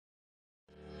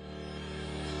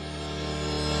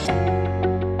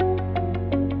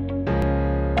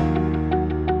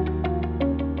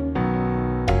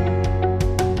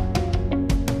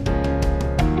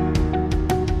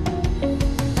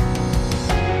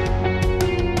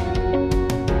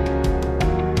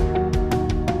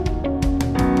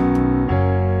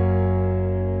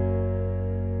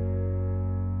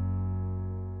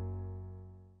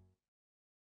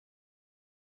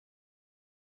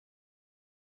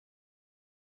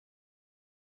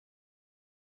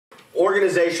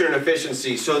organization and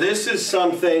efficiency. So this is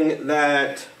something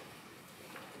that,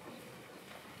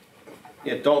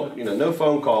 no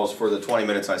phone calls for the 20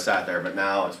 minutes I sat there, but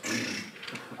now it's,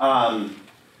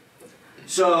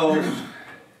 so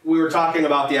we were talking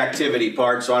about the activity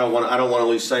part, so I don't want to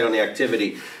lose sight on the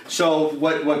activity. So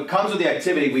what comes with the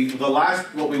activity,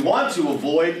 what we want to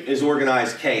avoid is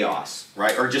organized chaos,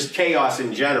 right? Or just chaos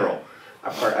in general.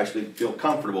 I actually feel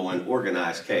comfortable in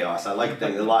organized chaos. I like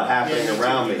things, a lot happening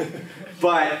around me.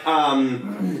 But,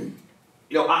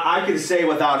 I can say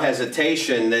without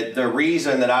hesitation that the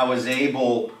reason that I was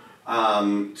able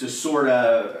to sort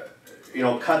of,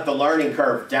 cut the learning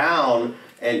curve down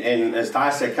and as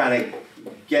Ty said, kind of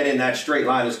get in that straight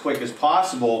line as quick as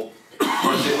possible,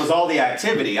 it was all the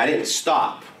activity. I didn't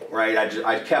stop, right?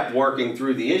 I kept working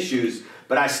through the issues,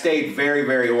 but I stayed very,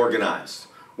 very organized,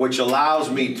 which allows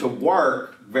me to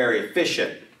work very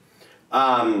efficient.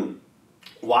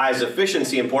 Why is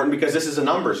efficiency important? Because this is a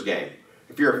numbers game.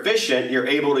 If you're efficient, you're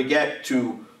able to get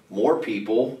to more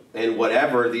people in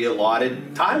whatever the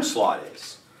allotted time slot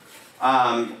is.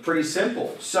 Pretty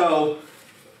simple. So,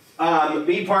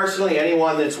 me personally,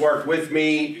 anyone that's worked with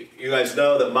me, you guys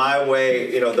know that my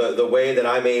way, the way that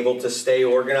I'm able to stay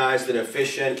organized and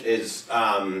efficient is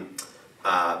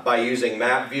by using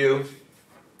MapView.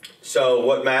 So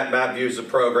what MapView is a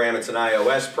program, it's an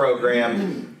iOS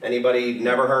program. Anybody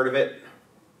never heard of it?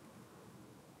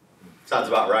 Sounds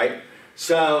about right.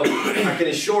 So I can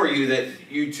assure you that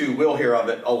you two will hear of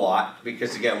it a lot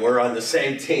because again, we're on the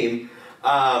same team.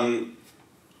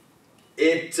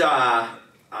 It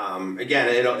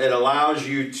allows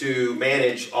you to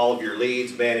manage all of your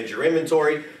leads, manage your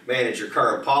inventory, manage your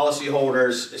current policy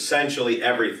holders, essentially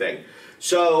everything.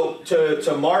 So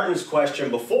to Martin's question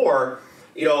before,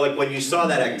 like when you saw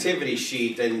that activity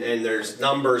sheet and there's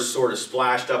numbers sort of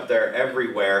splashed up there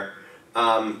everywhere.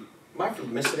 Am I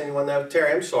missing anyone though?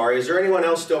 Terry, I'm sorry. Is there anyone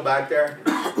else still back there?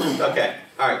 Okay.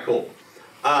 All right, cool.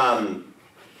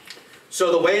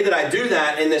 So the way that I do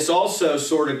that, and this also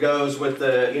sort of goes with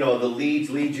the, the leads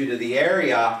lead you to the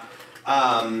area.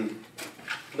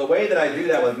 The way that I do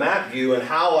that with MapView and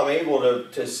how I'm able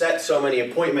to set so many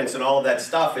appointments and all of that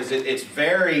stuff is it's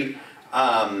very,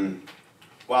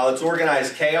 while it's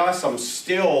organized chaos, I'm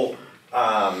still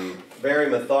very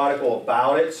methodical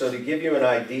about it. So to give you an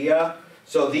idea,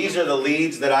 so these are the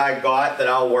leads that I got that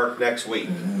I'll work next week,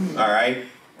 all right?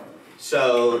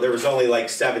 So there was only like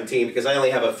 17 because I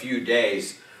only have a few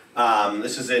days.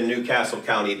 This is in Newcastle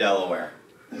County, Delaware.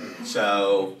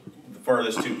 So the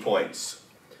furthest 2 points.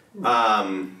 You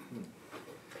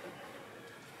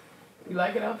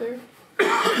like it out there?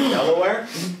 Delaware?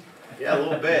 Yeah, a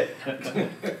little bit.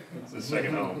 It's the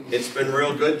second home. It's been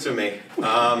real good to me.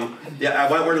 Yeah, I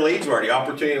went where the leads were. The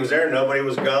opportunity was there. Nobody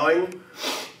was going.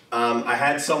 I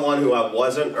had someone who I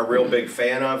wasn't a real big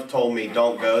fan of told me,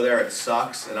 don't go there, it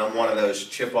sucks. And I'm one of those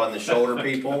chip on the shoulder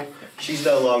people. She's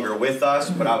no longer with us,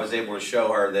 but I was able to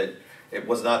show her that it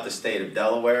was not the state of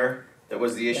Delaware that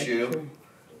was the issue.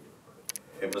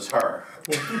 It was her.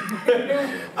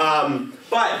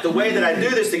 But the way that I do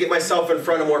this to get myself in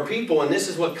front of more people, and this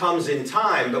is what comes in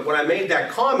time, but when I made that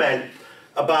comment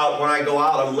about when I go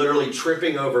out, I'm literally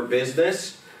tripping over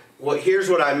business, well, here's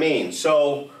what I mean.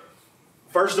 So,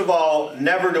 first of all,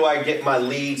 never do I get my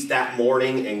leads that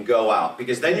morning and go out,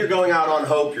 because then you're going out on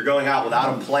hope, you're going out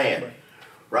without a plan.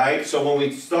 Right? So when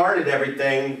we started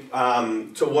everything,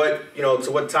 to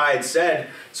what Ty had said,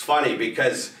 it's funny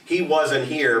because he wasn't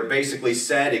here, basically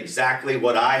said exactly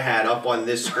what I had up on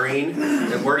this screen.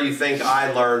 And where do you think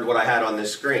I learned what I had on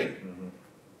this screen?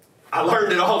 I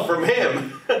learned it all from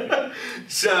him.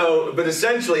 But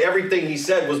essentially everything he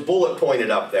said was bullet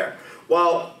pointed up there.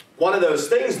 Well, one of those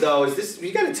things though is this: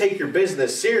 you got to take your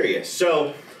business serious.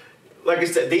 So, like I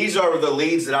said, these are the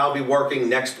leads that I'll be working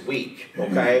next week.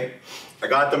 Okay. I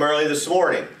got them early this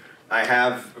morning. I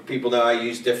have people that I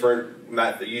use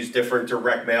different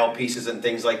direct mail pieces and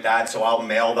things like that, so I'll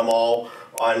mail them all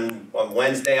on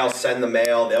Wednesday. I'll send the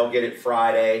mail. They'll get it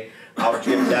Friday. I'll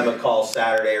give them a call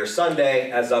Saturday or Sunday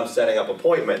as I'm setting up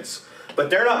appointments. But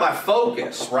they're not my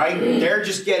focus, right? They're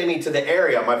just getting me to the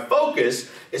area. My focus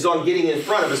is on getting in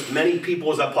front of as many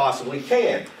people as I possibly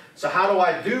can. So how do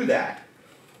I do that?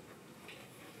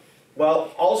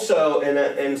 Well, also,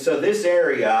 and so this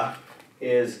area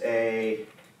is a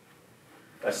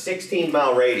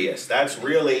 16-mile radius. That's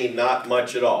really not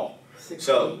much at all.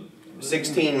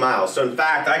 16 miles. So in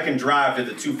fact, I can drive to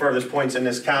the two furthest points in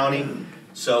this county.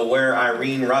 So where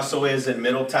Irene Russell is in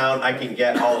Middletown, I can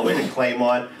get all the way to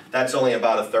Claymont. That's only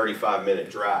about a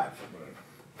 35-minute drive.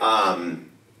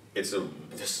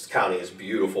 This county is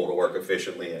beautiful to work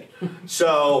efficiently in.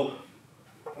 So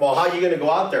Well, how are you going to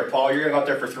go out there, Paul? You're going to go out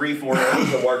there for 3-4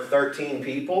 days and work 13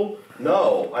 people?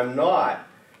 No, I'm not.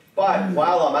 But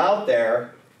while I'm out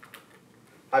there,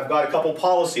 I've got a couple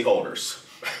policy holders.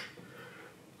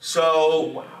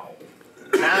 So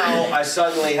now I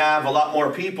suddenly have a lot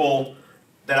more people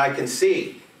that I can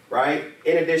see, right?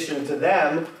 In addition to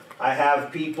them, I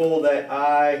have people that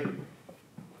I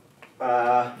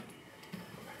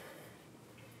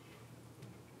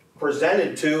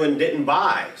presented to and didn't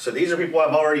buy. So these are people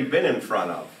I've already been in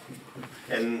front of.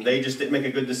 And they just didn't make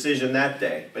a good decision that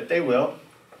day, but they will.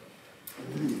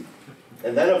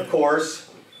 And then of course,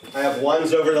 I have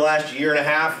ones over the last year and a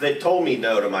half that told me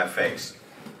no to my face.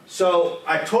 So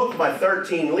I took my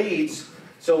 13 leads,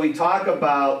 so we talk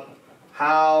about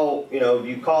how,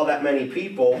 you call that many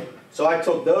people. So I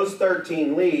took those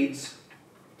 13 leads.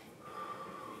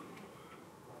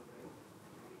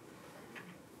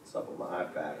 What's up with my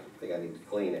iPad? I think I need to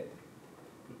clean it.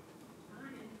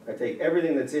 I take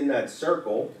everything that's in that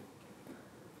circle.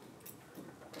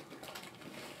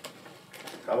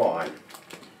 Come on.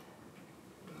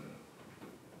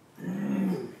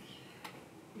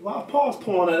 While Paul's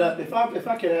pulling it up, if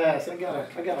I could ask, I got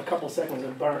a couple seconds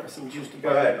of burn, some juice to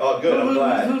burn. Go ahead. Oh, good. I'm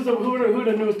glad. Who are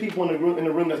the newest people in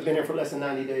the room that's been here for less than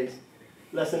 90 days?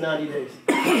 Less than 90 days.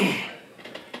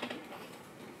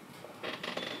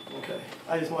 Okay.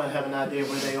 I just want to have an idea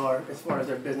where they are as far as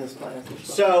their business plans and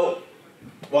stuff. So,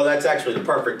 well, that's actually the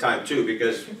perfect time too,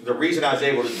 because the reason I was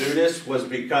able to do this was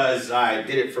because I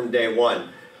did it from day one.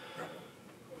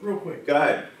 Real quick. Go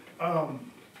ahead.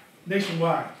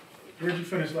 Nationwide. Where'd you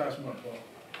finish last month,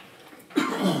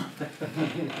 Paul?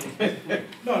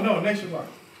 No, nationwide.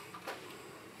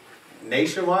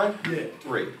 Nationwide? Yeah.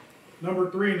 3. Number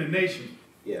 3 in the nation.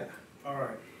 Yeah. All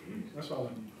right. That's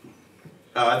all I need.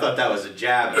 Oh, I thought that was a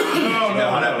jab. You know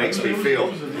how that makes me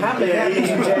feel. How many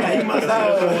he must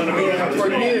have one of them for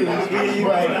you.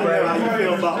 Right. How you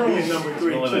feel about being number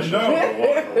 3? So no.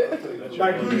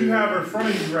 Like who you have in front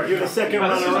of you right now. You're the second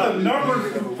runner-up. Number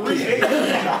 3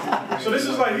 agent. So this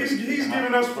is like he's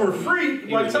giving us for free,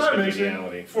 like time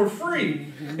agent, for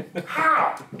free.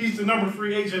 How? He's the number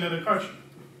 3 agent in the country.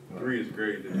 3 is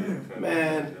great.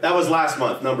 Man. That was last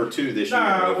month. Number 2 this year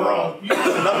overall.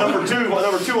 Well, number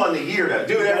two on the year now.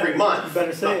 Do it every month. You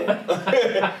better say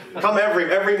it. Come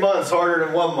every month's harder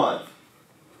than 1 month.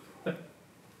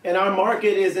 And our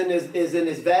market isn't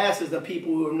as vast as the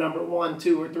people who are number 1,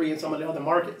 2, or 3 in some of the other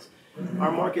markets.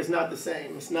 Our market's not the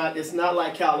same. It's not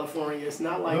like California. It's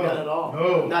not like that at all.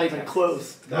 No. Not even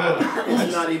close. No.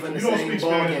 It's not even the You don't same speak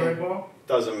Spanish, right, ballgame. Paul?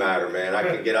 Doesn't matter, man. I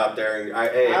can get out there and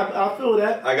I feel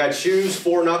that. I got shoes,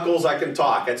 4 knuckles. I can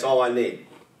talk. That's all I need.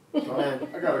 Man.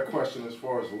 I got a question as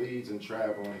far as leads and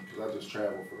traveling, because I just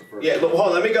traveled for the first Yeah, time. look, hold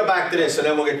on, let me go back to this and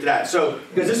then we'll get to that. So,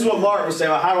 because this is what Mark was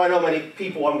saying, well, how do I know how many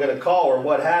people I'm going to call or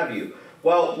what have you?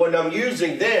 Well, when I'm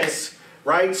using this,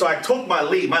 right, so I took my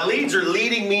lead. My leads are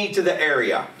leading me to the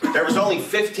area. There was only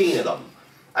 15 of them.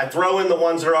 I throw in the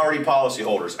ones that are already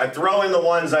policyholders. I throw in the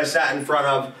ones I sat in front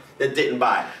of that didn't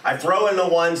buy. I throw in the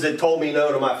ones that told me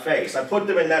no to my face. I put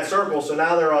them in that circle, so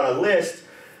now they're on a list.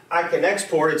 I can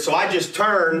export it, so I just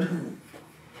turned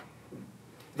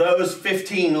those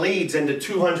 15 leads into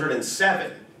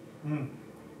 207.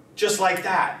 Just like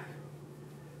that.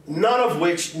 None of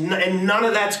which, and none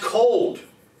of that's cold.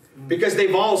 Because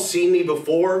they've all seen me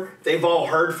before, they've all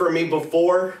heard from me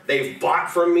before, they've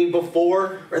bought from me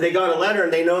before, or they got a letter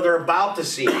and they know they're about to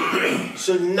see me.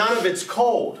 So none of it's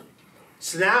cold.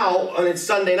 So now, and it's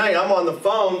Sunday night, I'm on the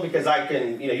phone because I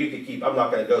can, you could keep, I'm not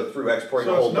going to go through exporting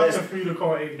the So whole it's nothing list. for you to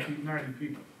call 80 people, 90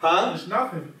 people. Huh? It's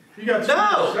nothing. You got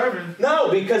 207. No,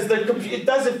 because it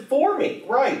does it for me,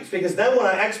 right? Because then when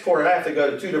I export it, I have to go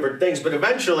to 2 different things, but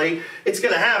eventually it's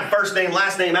going to have first name,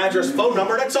 last name, address, phone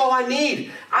number. That's all I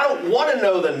need. I don't want to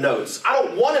know the notes. I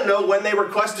don't want to know when they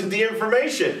requested the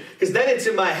information, because then it's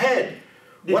in my head.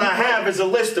 What I have is a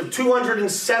list of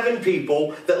 207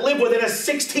 people that live within a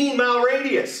 16-mile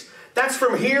radius. That's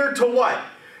from here to what?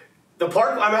 The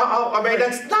park? I mean,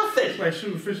 that's nothing. It's like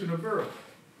shooting fish in a barrel.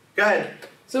 Go ahead.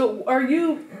 So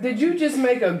did you just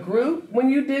make a group when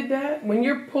you did that? When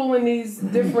you're pulling these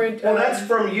different... Well, that's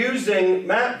from using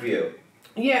MapView.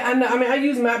 Yeah, I know. I mean, I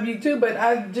use MapView too, but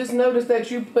I just noticed that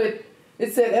you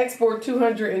it said export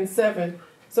 207.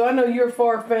 So I know you're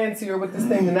far fancier with this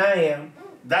thing than I am.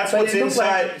 That's But what's it looks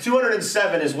inside. like-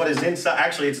 207 is what is inside.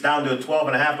 Actually, it's down to a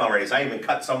 12.5-mile radius. I even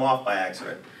cut some off by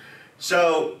accident.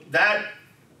 So that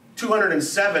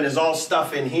 207 is all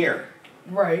stuff in here.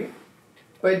 Right.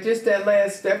 But just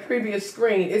that previous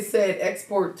screen, it said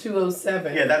export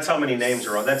 207. Yeah, that's how many names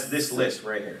are on. That's this list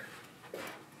right here.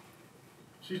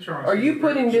 She's trying. Are you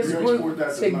putting this Should we group export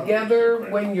that to together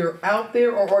when you're out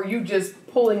there, or are you just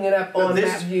pulling it up on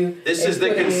MapView? This is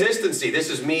the consistency. This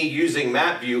is me using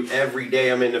MapView every day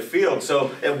I'm in the field.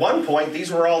 So at one point,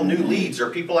 these were all new leads, or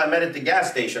people I met at the gas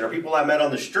station, or people I met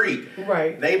on the street.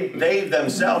 Right. They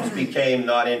themselves became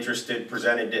not interested,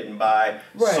 presented, didn't buy,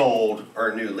 Right. sold, or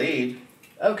a new lead.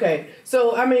 Okay,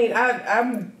 so I mean,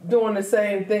 I'm doing the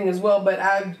same thing as well, but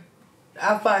I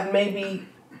thought maybe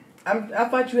I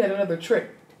thought you had another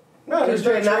trick. No, there's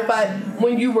no And I tricks. thought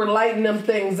when you were lighting them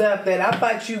things up, that I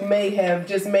thought you may have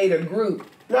just made a group.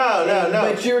 No.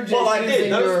 But you're just well, I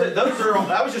did. using Those are.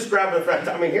 I was just grabbing the fact.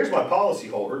 I mean, here's my policy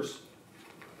holders.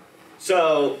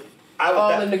 So I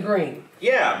All in the green.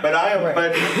 Yeah, but Right.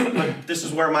 but this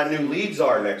is where my new leads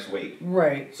are next week.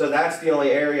 Right. So that's the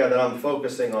only area that I'm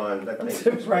focusing on. I'm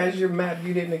surprised your map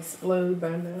you didn't explode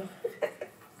by now.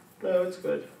 No, it's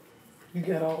good. You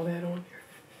got all that on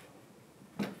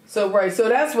there. So right, so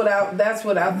that's what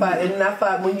I thought, and I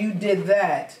thought when you did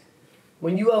that,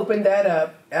 when you opened that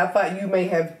up, I thought you may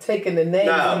have taken the name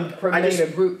and made a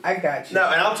group. I got you. No,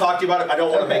 and I'll talk to you about it. I don't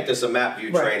want to Okay. make this a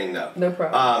MapView Right. training though. No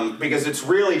problem. Because it's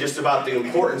really just about the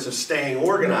importance of staying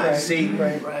organized. Right, See,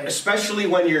 right. especially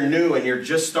when you're new and you're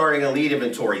just starting a lead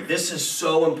inventory, this is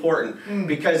so important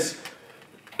because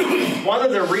one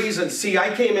of the reasons, see,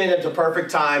 I came in at the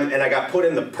perfect time and I got put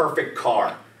in the perfect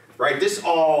car, right? This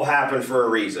all happened for a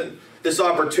reason. This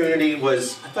opportunity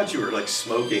was, I thought you were like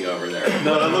smoking over there.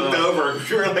 No, I looked over,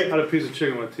 you were like, I had a piece of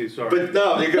chicken with tea, sorry. but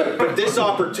no, you're good. But this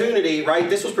opportunity, right,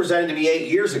 this was presented to me 8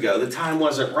 years ago. The time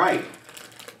wasn't right.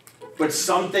 But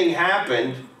something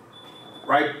happened,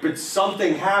 right? But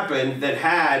something happened that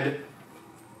had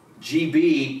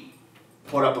GB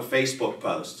put up a Facebook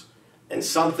post. And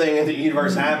something in the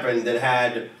universe happened that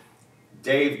had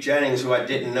Dave Jennings, who I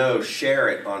didn't know, share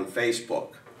it on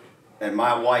Facebook. And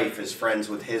my wife is friends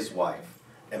with his wife.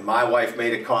 And my wife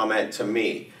made a comment to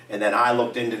me. And then I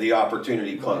looked into the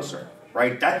opportunity closer,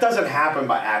 right? That doesn't happen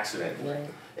by accident. Right.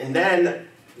 And then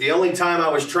the only time I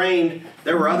was trained,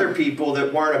 there were other people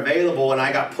that weren't available and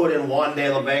I got put in Juan de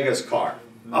la Vega's car.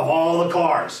 Of all the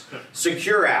cars.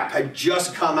 Secure app had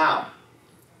just come out.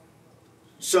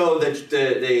 So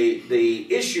the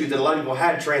issue that a lot of people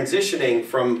had transitioning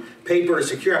from paper to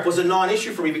secure app was a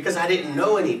non-issue for me because I didn't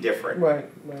know any different. Right.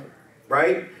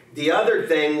 Right? The other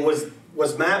thing was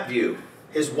MapView.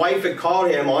 His wife had called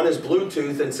him on his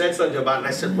Bluetooth and said something about it, and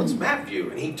I said, what's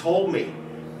MapView? And he told me,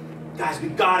 guys, we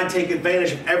gotta take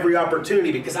advantage of every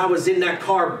opportunity because I was in that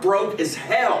car broke as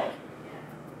hell.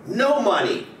 No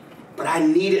money. But I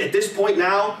needed, at this point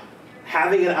now,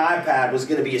 having an iPad was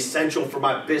gonna be essential for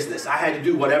my business. I had to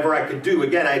do whatever I could do.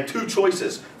 Again, I had two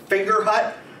choices, Finger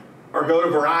Hut or go to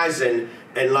Verizon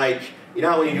and like, you know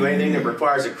how when you do anything that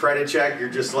requires a credit check, you're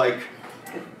just like,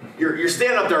 you're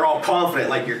standing up there all confident,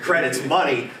 like your credit's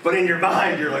money, but in your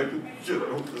mind you're like, shit, I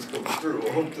hope this goes through,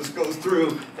 I hope this goes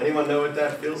through. Anyone know what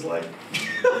that feels like?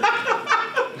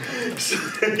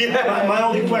 Yeah. My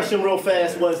only question real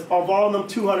fast was, of all them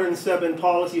 207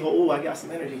 policy holders, I got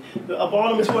some energy. Of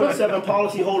all them 207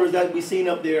 policy holders that we seen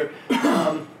up there,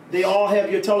 they all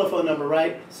have your telephone number,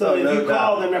 right? So if you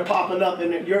call them, they're popping up,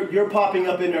 and you're popping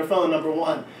up in their phone, number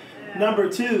one. Number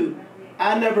two,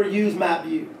 I never use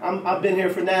MapView. I've been here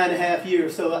for 9.5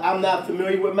 years, so I'm not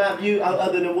familiar with MapView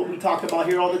other than what we talk about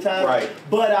here all the time. Right.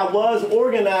 But I was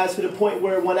organized to the point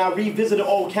where when I revisited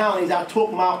old counties, I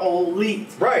took my old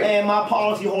leads and my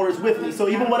policy holders with me. So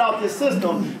even without this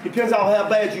system, depends on how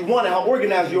bad you want it, how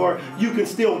organized you are, you can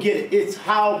still get it. It's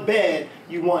how bad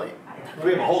you want it.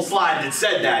 We have a whole slide that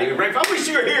said that. I wish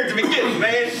you were here at the beginning,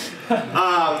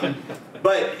 man.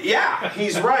 But yeah,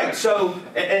 he's right. So,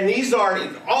 and these are,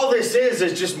 all this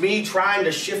is just me trying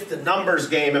to shift the numbers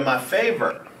game in my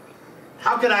favor.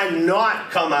 How could I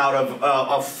not come out of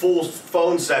a full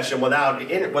phone session without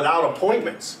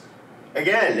appointments?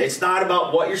 Again, it's not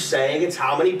about what you're saying, it's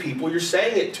how many people you're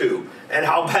saying it to and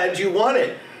how bad you want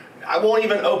it. I won't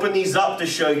even open these up to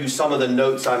show you some of the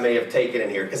notes I may have taken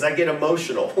in here because I get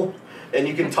emotional and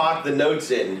you can talk the notes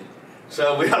in.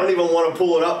 So I don't even want to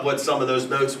pull it up what some of those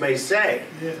notes may say.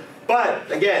 Yeah. But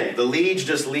again, the leads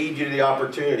just lead you to the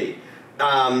opportunity.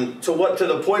 To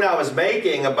the point I was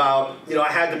making about, I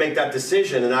had to make that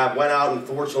decision, and I went out and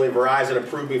fortunately Verizon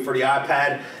approved me for the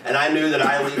iPad, and I knew that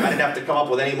I didn't have to come up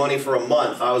with any money for a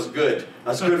month. I was good. I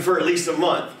was good for at least a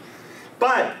month.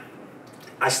 But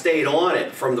I stayed on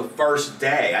it from the first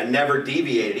day. I never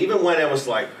deviated, even when it was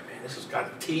like, man, this is kind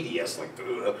of tedious. Like,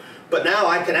 ugh. But now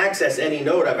I can access any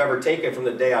note I've ever taken from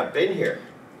the day I've been here.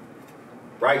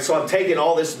 Right? So I'm taking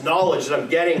all this knowledge that I'm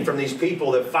getting from these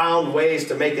people that found ways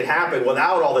to make it happen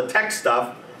without all the tech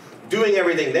stuff, doing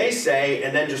everything they say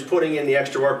and then just putting in the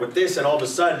extra work with this, and all of a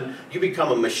sudden you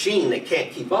become a machine that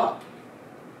can't keep up.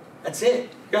 That's it.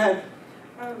 Go ahead.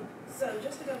 So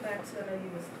just to go back to, I know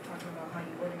you was talking about how you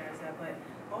organize that, but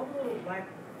all the little black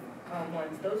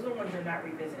ones, those are the ones you're not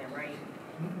revisiting, right?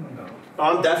 No.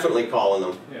 I'm definitely calling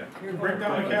them. Yeah. You're Break going,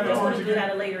 down the you're just categories gonna do that again.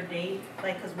 at a later date,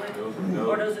 like, cause what, Those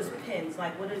or those is pins,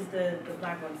 like what is the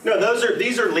black ones? No,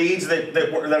 these are leads that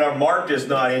are marked as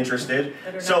not interested. That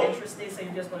are not So interested, so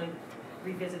you're just gonna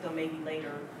revisit them maybe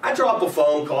later? I drop a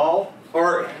phone call,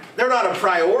 or they're not a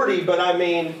priority, but I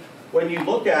mean, when you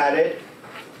look at it,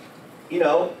 you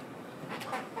know,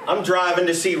 I'm driving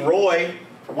to see Roy.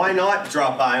 Why not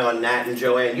drop by on Nat and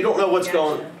Joanne? You don't know what's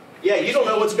going. Yeah, you don't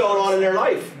know what's going on in their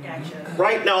life. Gotcha.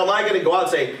 Right now, am I going to go out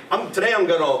and say,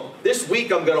 this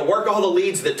week I'm going to work all the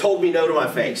leads that told me no to my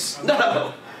face?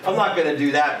 No, I'm not going to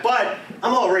do that. But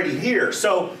I'm already here.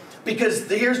 So, because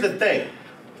here's the thing.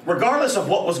 Regardless of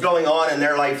what was going on in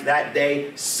their life that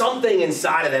day, something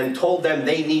inside of them told them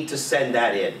they need to send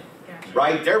that in. Gotcha.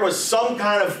 Right? There was some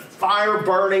kind of fire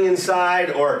burning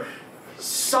inside, or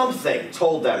something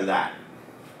told them that.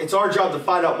 It's our job to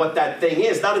find out what that thing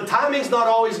is. Now, the timing's not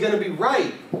always going to be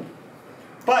right.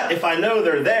 But if I know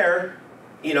they're there,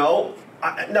 you know,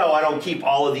 no, I don't keep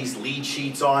all of these lead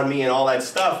sheets on me and all that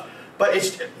stuff. But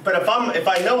if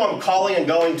I know I'm calling and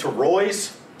going to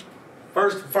Roy's,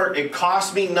 first, it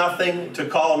cost me nothing to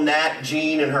call Nat,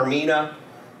 Jean, and Hermina.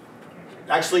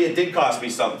 Actually, it did cost me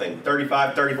something.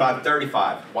 35, 35,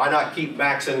 35. Why not keep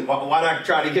maxing? Why not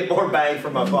try to get more bang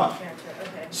for my buck? Gotcha,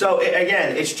 okay. So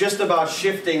again, it's just about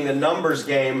shifting the numbers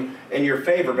game in your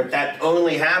favor, but that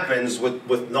only happens with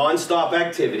nonstop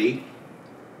activity,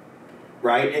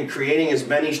 right? And creating as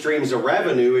many streams of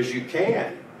revenue as you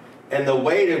can. And the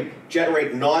way to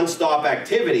generate nonstop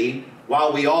activity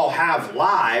while we all have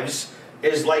lives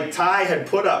is like Ty had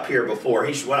put up here before.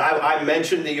 When I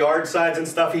mentioned the yard signs and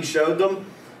stuff he showed them,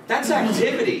 that's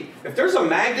activity. If there's a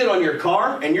magnet on your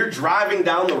car and you're driving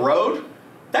down the road,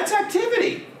 that's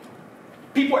activity.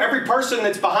 Every person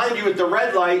that's behind you at the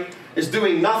red light is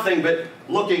doing nothing but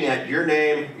looking at your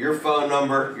name, your phone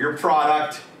number, your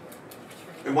product,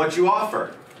 and what you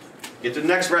offer. Get to the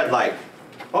next red light.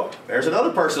 Oh, there's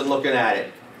another person looking at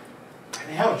it. Why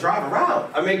the hell drive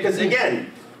around? I mean, because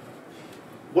again,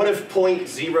 what if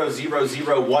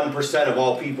 0.0001% of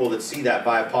all people that see that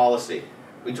buy a policy?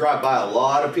 We drive by a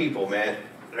lot of people, man,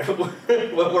 when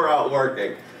we're out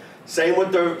working. Same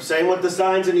with the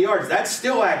signs in the yards. That's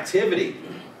still activity.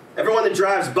 Everyone that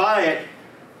drives by it,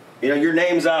 you know, your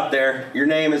name's out there. Your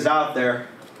name is out there.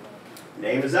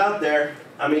 Name is out there.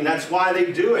 I mean, that's why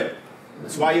they do it.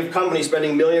 That's why you have companies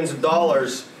spending millions of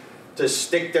dollars to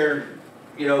stick their,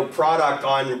 you know, product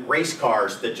on race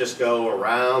cars that just go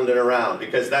around and around,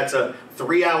 because that's a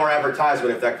 3-hour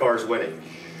advertisement if that car's winning.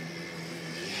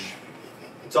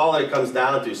 It's all that it comes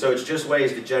down to. So it's just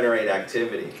ways to generate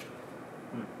activity.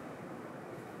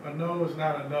 A no is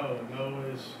not a no. A no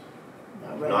is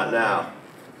Not now.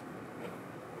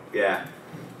 Yeah.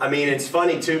 I mean, it's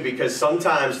funny too, because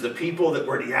sometimes the people that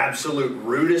were the absolute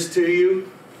rudest to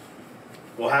you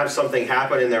will have something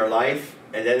happen in their life,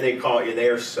 and then they call you. They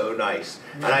are so nice.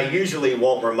 And I usually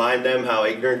won't remind them how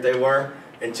ignorant they were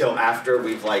until after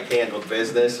we've like handled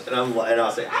business, and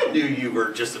I'll say, I knew you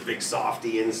were just a big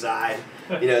softy inside.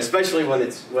 You know, especially when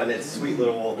it's sweet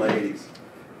little old ladies.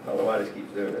 I don't know why this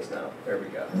keeps doing this now. There we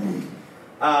go.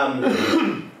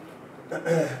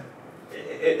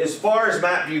 As far as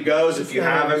MapView goes, if you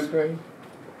haven't,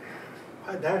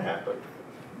 how'd that happen?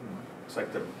 It's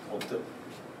like the hold the.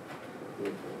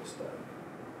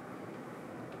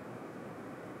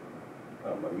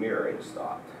 Oh, my mirroring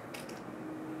stopped.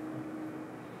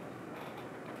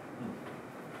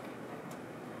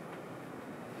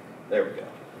 There we go.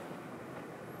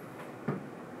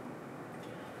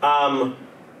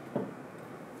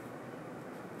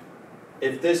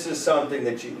 If this is something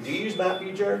that do you use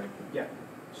MapView, Jared? Yeah.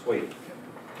 Sweet.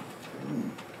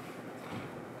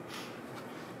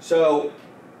 So,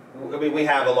 I mean, we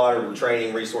have a lot of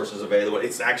training resources available.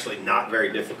 It's actually not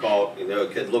very difficult. You know,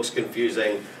 it looks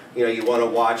confusing. You know, you want to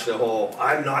watch the whole,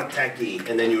 I'm not techie,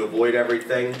 and then you avoid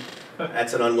everything.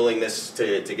 That's an unwillingness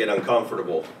to get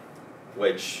uncomfortable,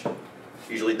 which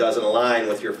usually doesn't align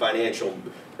with your financial,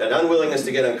 an unwillingness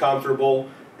to get uncomfortable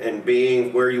and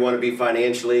being where you want to be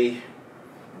financially,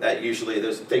 that usually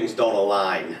those things don't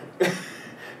align.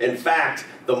 In fact,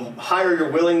 the higher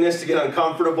your willingness to get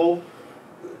uncomfortable,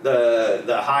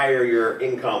 the higher your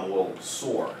income will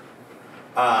soar.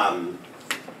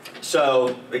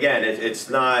 So again, it's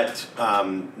not,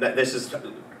 this is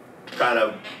kind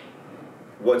of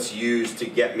what's used to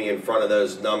get me in front of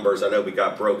those numbers. I know we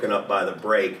got broken up by the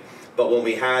break. But when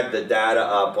we had the data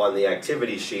up on the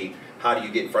activity sheet, how do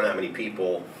you get in front of how many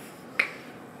people?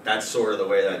 That's sort of the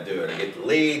way that I do it. I get the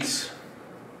leads,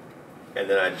 and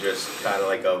then I just kind of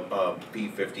like a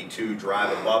B-52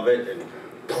 drive above it, and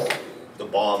the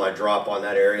bomb I drop on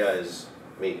that area is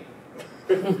me.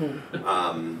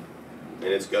 And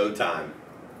it's go time.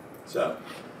 So,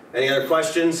 any other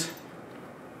questions?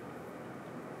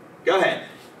 Go ahead.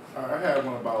 I had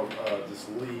one about just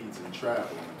leads and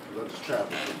travel. I just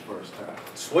traveled for the first time.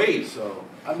 Sweet. So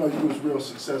I know you was real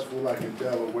successful, like in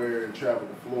Delaware and traveled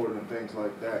to Florida and things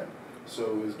like that.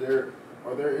 So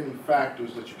are there any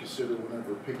factors that you consider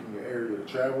whenever picking your area to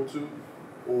travel to,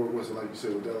 or was it like you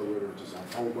said with Delaware, just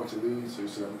a whole bunch of leads? So you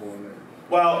said I'm going there.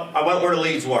 Well, I went where the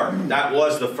leads were. That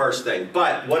was the first thing.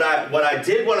 But what I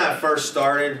did when I first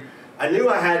started, I knew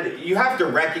I had. You have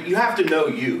to know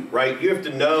you, right? You have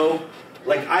to know.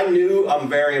 Like, I knew I'm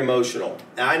very emotional.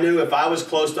 And I knew if I was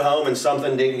close to home and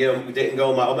something didn't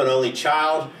go, I'm an only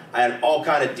child. I had all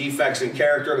kind of defects in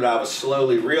character that I was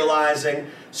slowly realizing.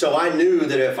 So I knew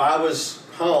that if I was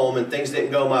home and things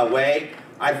didn't go my way,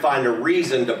 I'd find a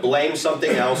reason to blame something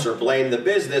else or blame the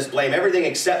business, blame everything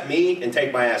except me, and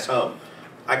take my ass home.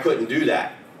 I couldn't do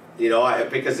that,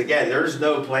 because again, there's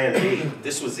no plan B.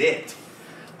 This was it.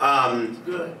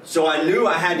 So I knew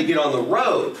I had to get on the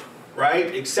road,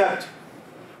 right?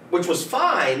 Which was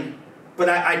fine, but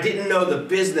I didn't know the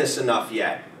business enough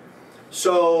yet.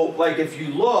 So, like, if you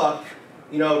look,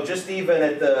 just even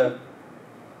at the...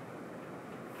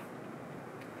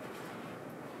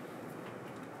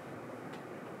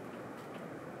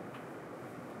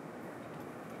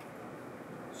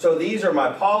 So these are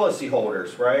my policy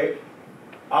holders, right?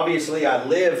 Obviously, I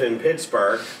live in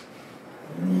Pittsburgh.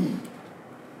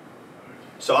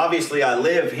 So obviously, I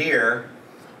live here.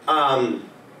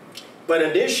 But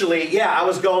initially, yeah, I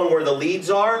was going where the leads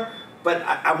are, but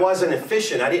I wasn't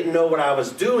efficient. I didn't know what I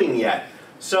was doing yet.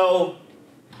 So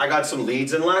I got some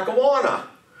leads in Lackawanna.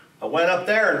 I went up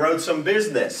there and wrote some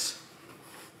business.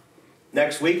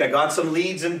 Next week, I got some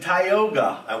leads in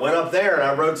Tioga. I went up there and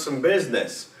I wrote some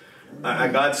business. I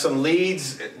got some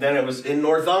leads, then it was in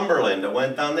Northumberland. I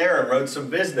went down there and wrote some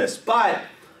business. But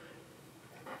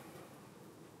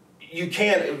you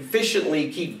can't efficiently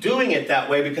keep doing it that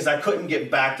way because I couldn't get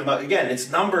back to again,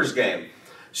 it's numbers game.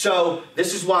 So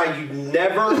this is why you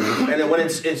never, and when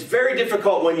it's very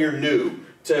difficult when you're new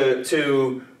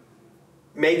to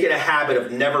make it a habit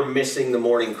of never missing the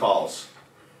morning calls,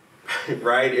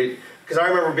 right? Because I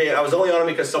remember I was only on them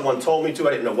because someone told me to.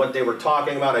 I didn't know what they were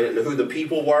talking about. I didn't know who the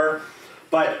people were.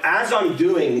 But as I'm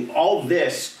doing all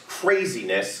this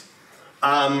craziness,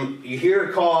 you hear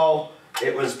a call.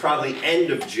 It was probably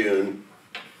end of June.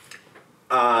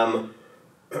 One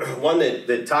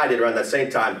that Ty did around that same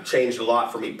time changed a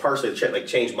lot for me personally,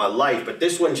 changed my life. But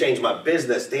this one changed my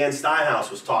business. Dan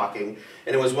Steinhaus was talking,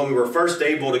 and it was when we were first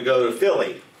able to go to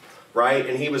Philly, right?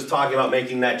 And he was talking about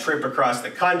making that trip across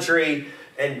the country,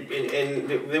 and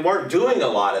they weren't doing a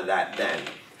lot of that then.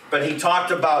 But he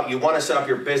talked about you want to set up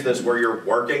your business where you're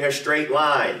working a straight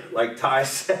line, like Ty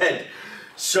said.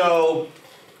 So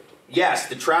yes,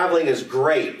 the traveling is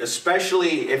great,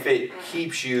 especially if it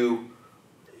keeps you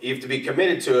have to be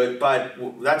committed to it, but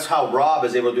that's how Rob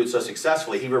is able to do it so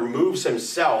successfully. He removes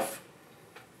himself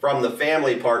from the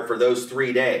family part for those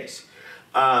 3 days.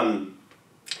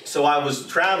 So I was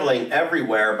traveling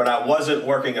everywhere, but I wasn't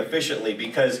working efficiently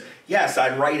because, yes,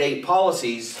 I'd write 8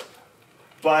 policies,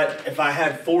 but if I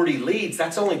had 40 leads,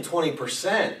 that's only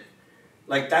 20%.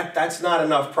 Like that's not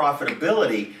enough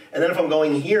profitability. And then if I'm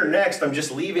going here next, I'm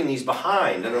just leaving these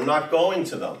behind and I'm not going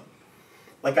to them.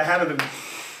 Like I haven't been,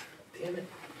 damn it,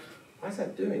 why is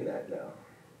that doing that now?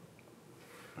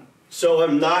 So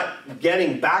I'm not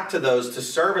getting back to those to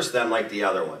service them like the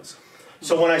other ones.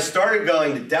 So when I started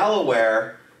going to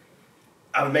Delaware,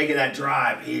 I was making that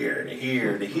drive here to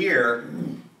here to here.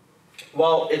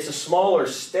 Well, it's a smaller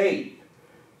state.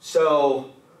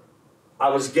 So I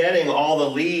was getting all the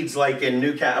leads like in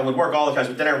Newcastle. I would work all the times,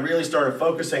 but then I really started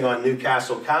focusing on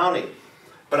Newcastle County.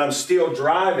 But I'm still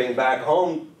driving back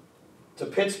home to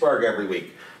Pittsburgh every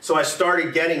week. So I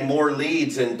started getting more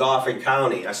leads in Dauphin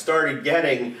County. I started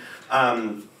getting,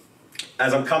 as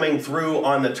I'm coming through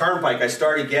on the turnpike, I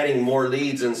started getting more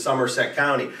leads in Somerset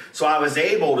County. So I was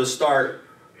able to start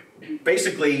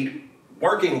basically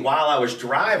working while I was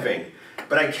driving.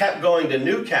 But I kept going to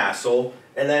Newcastle,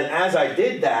 and then as I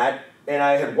did that, and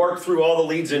I had worked through all the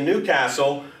leads in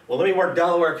Newcastle, well, let me work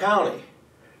Delaware County,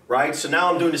 right? So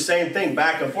now I'm doing the same thing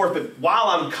back and forth, but while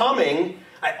I'm coming,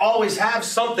 I always have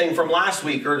something from last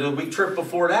week or the week trip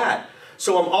before that.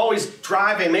 So I'm always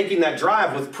driving, making that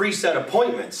drive with preset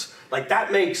appointments. Like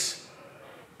that makes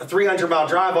a 300-mile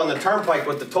drive on the turnpike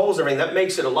with the tolls and everything, that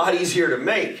makes it a lot easier to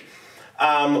make.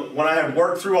 When I had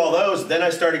worked through all those, then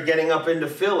I started getting up into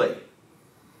Philly.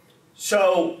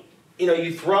 So, you know,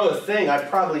 you throw a thing, I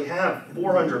probably have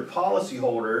 400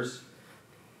 policyholders.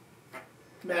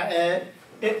 May I add?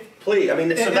 Please, I mean,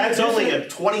 so that's only a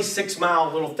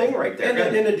 26-mile little thing right there.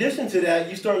 And in addition to that,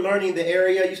 you start learning the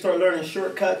area, you start learning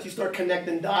shortcuts, you start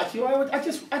connecting dots. You know, I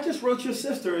just wrote your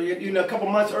sister, you know, a couple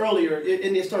months earlier,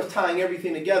 and it starts tying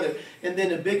everything together. And then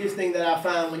the biggest thing that I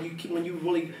found when you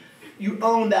really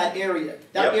own that area,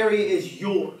 that area is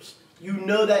yours. You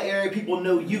know that area, people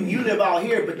know you. You live out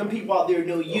here, but them people out there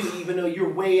know you, even though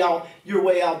you're way out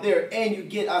there, and you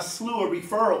get a slew of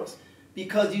referrals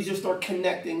because you just start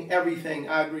connecting everything.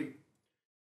 I agree.